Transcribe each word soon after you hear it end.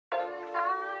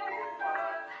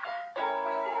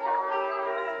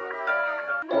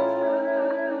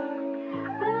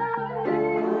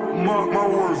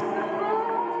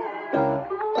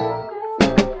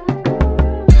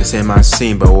This ain't my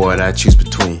scene, but what I choose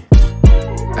between.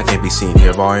 I can't be seen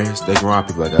here, warriors. They can rob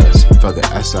people like us. Fuck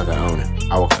it, I suck, I own it.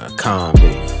 I walk like a con,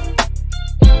 bitch.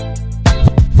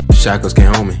 Shackles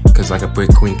can't hold me, cause like a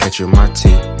brick queen catcher in my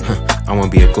teeth. I wanna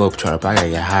be a globetrotter, but I gotta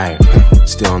get hired.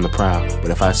 Still on the prowl,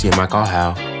 but if I see a mic, I'll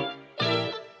howl.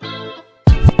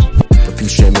 A few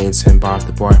straight minutes and bar off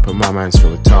the bar, but my mind's for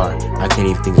retard. I can't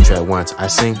even think to try once. I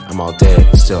sing, I'm all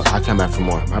dead. Still, I come back for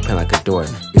more. My pen like a door,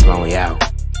 it's my way out.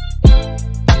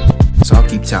 So I'll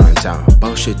keep telling down.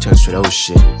 Bullshit turns to those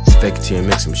shit. It's fake it till you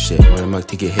mix some shit. When I'm up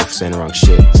to get hit for saying the wrong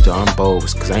shit. Still, I'm bold,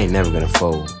 cause I ain't never gonna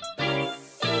fold.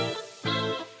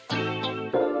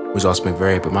 Results may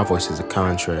vary, but my voice is the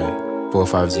contrary.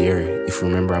 405 is the area. If you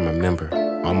remember, I'm a member.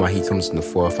 All my heat comes in the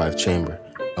 405 chamber.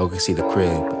 Oh, can see the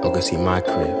crib. Oh, can see my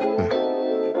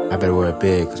crib. I better wear it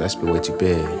big, cause I spit way too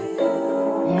big.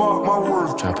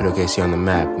 Markmywords. Tryna put OKC on the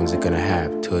map. When's it gonna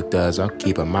happen? Till it does, I'll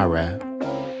keep up my rap.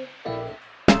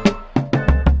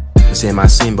 This ain't my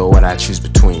scene, but what I choose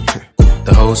between.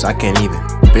 The hoes, I can't even.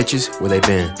 Bitches, where they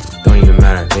been? Don't even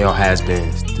matter, they all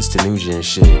has-beens. This the new gen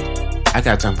shit. I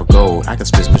got time for gold, I can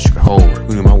spit as much as you can hold.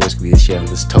 Who knew my voice could be this shit on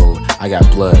this toad? I got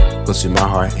blood, goes through my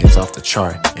heart, and it's off the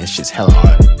chart. And shit's hella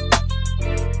hard.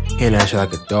 Hearing that shit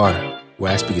like a dart,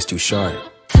 where I speak is too sharp.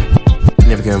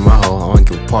 Never give my hoe, I wanna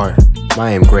give a part.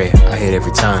 My aim great, I hit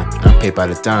every time. I'm paid by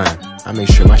the dime, I make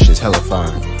sure my shit's hella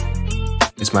fine.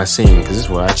 It's my scene, cause it's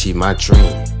where I achieve my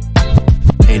dream.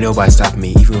 Ain't nobody stopping me,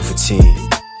 even with a team.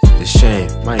 It's a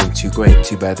shame, my aim too great,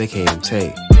 too bad they can't even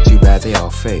take. Too bad they all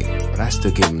fake, but I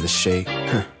still give them the shake.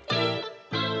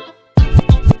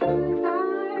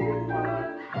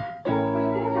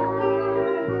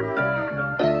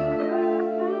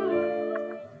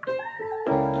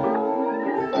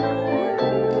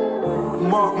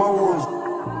 Markmywords.